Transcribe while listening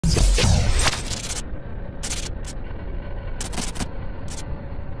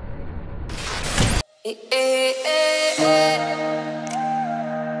She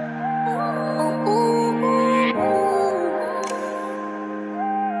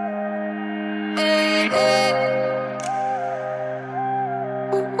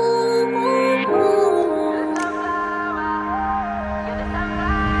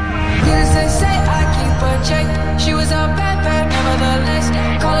was a bad, nevertheless.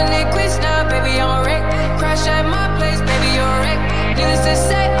 Calling it quits now, baby, I'm a wreck. Crash at my place, baby, you're a wreck. Needless to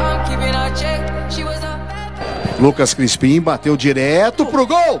say, I'm keeping her check. She was a bad. Lucas Crispim bateu direto pro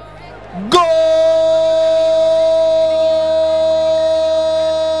gol.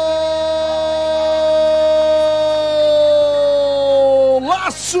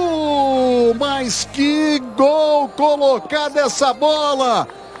 Golaço! Mas que gol colocado essa bola!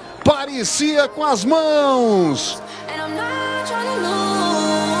 Parecia com as mãos.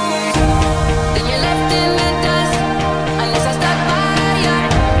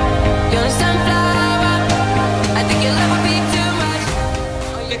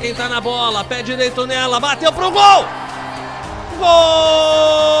 Quem tá na bola, pé direito nela, bateu pro gol! Gol!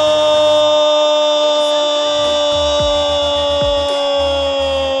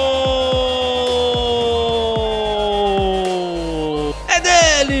 É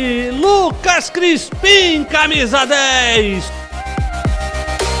dele, Lucas Crispim, camisa 10.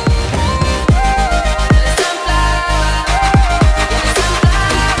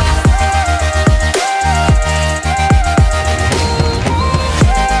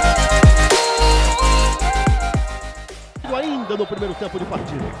 Ainda no primeiro tempo de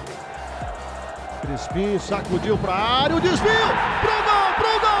partida. Crispim sacudiu para a área, o desvio, pro gol,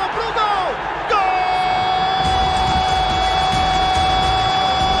 pro gol, pro gol! Gol!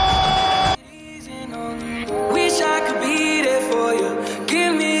 Wish I could be there for you.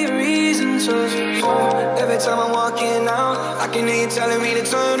 Give me a reason to. Every time I'm walking out, I can hear you telling me to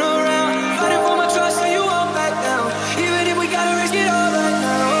turn around. Fighting for my trust, so you won't back down. Even if we gotta risk it all right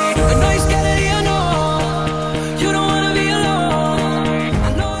now. I know you're scared of the unknown.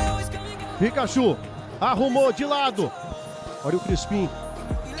 Pikachu arrumou de lado. Olha o Crispim.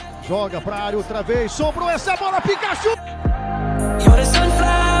 Joga para a área outra vez. Sobrou essa bola, Pikachu! You're the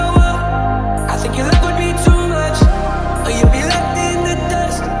sunflower. I think your love would be too much. Or you'll be left in the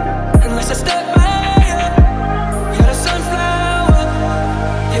dust. Unless I stuck by you. You're the sunflower.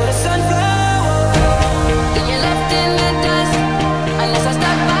 You're the sunflower. Then you're left in the dust. Unless I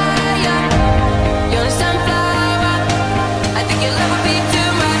stuck by you. You're the sunflower. I think your love would be too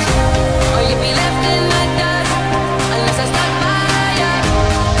much. Or you'll be left in the dust. Unless I stuck by you.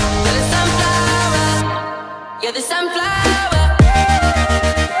 You're the sunflower. You're the sunflower.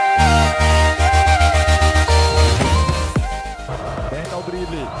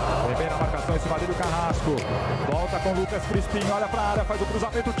 Primeira marcação em cima dele, o Carrasco. Volta com o Lucas Crispim, olha pra área, faz o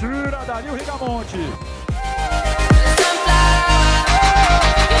cruzamento, tira dali o Rigamonte.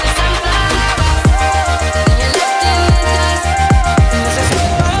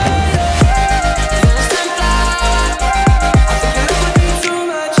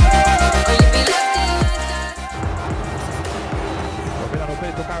 Domina no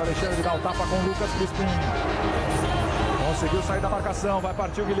peito, o Caio Alexandre dá o tapa com o Lucas Crispim. Conseguiu sair da marcação, vai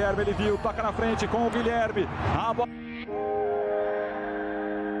partir o Guilherme, ele viu, toca na frente com o Guilherme. A bola...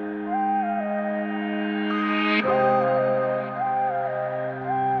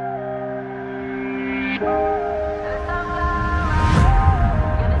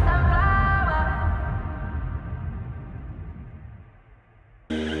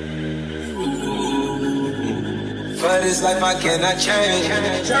 For this life I cannot change.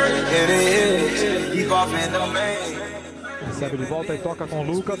 It is, keep off in the main. Recebe de volta e toca com o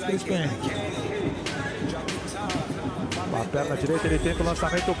Lucas Crispim. Com a perna direita ele tenta o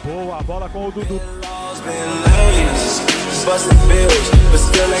lançamento, boa, a bola com o Dudu.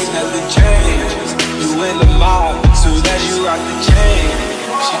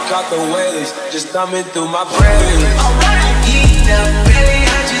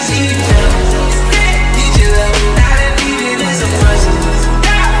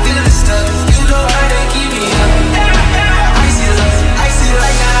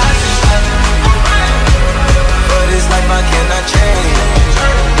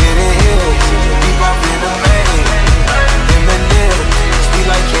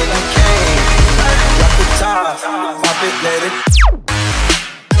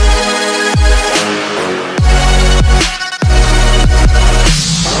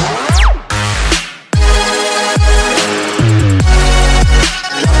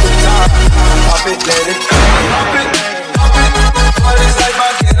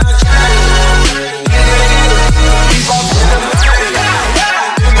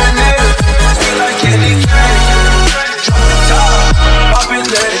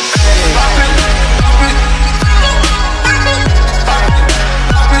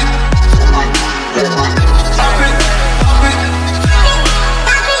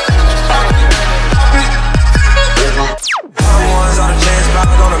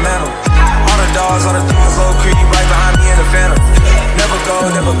 go,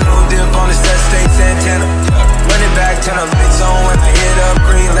 never blue dip on the set, state Santana. Run it back, turn up mid zone when I hit up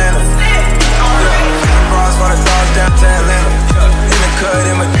Green Lantern. Cross for the dogs down to Atlanta. In the cut,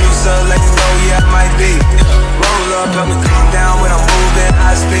 in Medusa, let you know, yeah, I might be. Roll up, help me calm down when I'm moving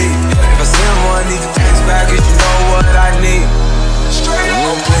high speed. If I send one, need to text back, cause you know what I need.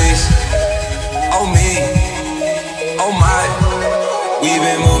 Oh please, oh me, oh my. We've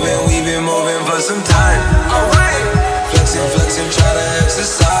been moving for some time. Alright, flexing, try to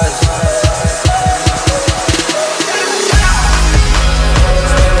exercise.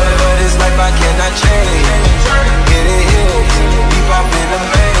 But this life I cannot change. Hit it hills, deep off in the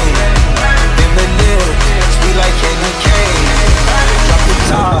main. In the nib, sweet like candy cane. Drop the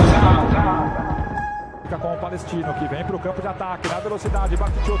top. Com o Palestino, que vem para o campo de ataque, na velocidade,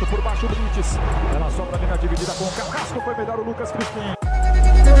 Bartichotto por baixo, Brites. Ela sobra a linha dividida com o Carrasco, foi melhor o Lucas Crispim.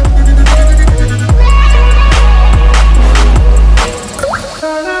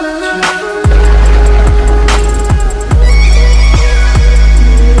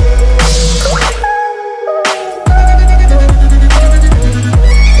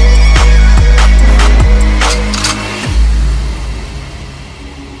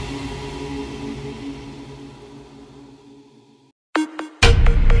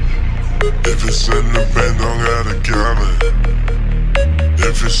 If it's in the bank, don't gotta count it.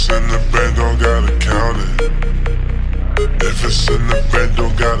 If it's in the bank, don't gotta count it. If it's in the bank,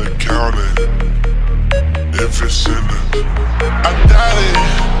 don't gotta count it. If it's in the, I doubt it.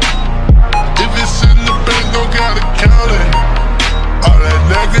 If it's in the bank, don't gotta count it. All that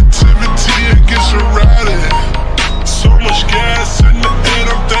negativity, it gets erratic. So much gas in the air,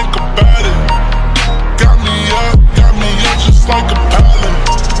 don't think about it. Got me up just like a pilot.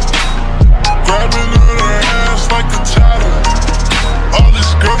 Grabbing on her ass like a talent. All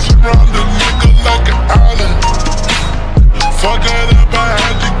these girls around the nigga like an island. Fuck it up, I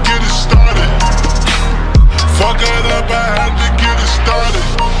had to get it started. Fuck it up, I had to get it started.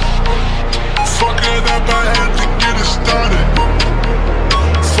 Fuck it up, I had to get it started.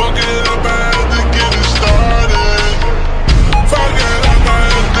 Fuck it up, I had to get it started. Fuck it up, I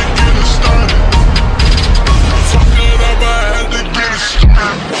had to get it started. Fuck it up, I had to get it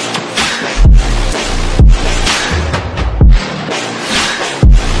started.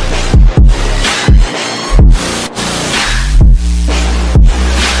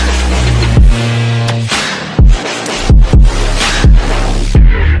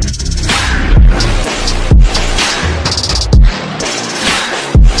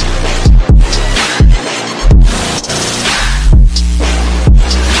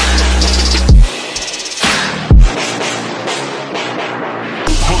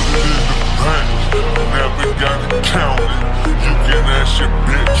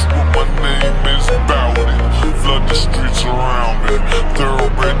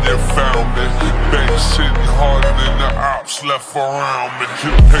 Left around me.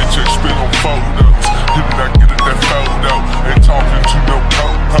 Paycheck spit on photos. Hit it, I get it, that photo. Ain't talking to no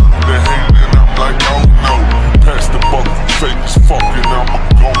po-po. They hating, I'm like, oh no. Pass the buck, fake as fucking, I'm a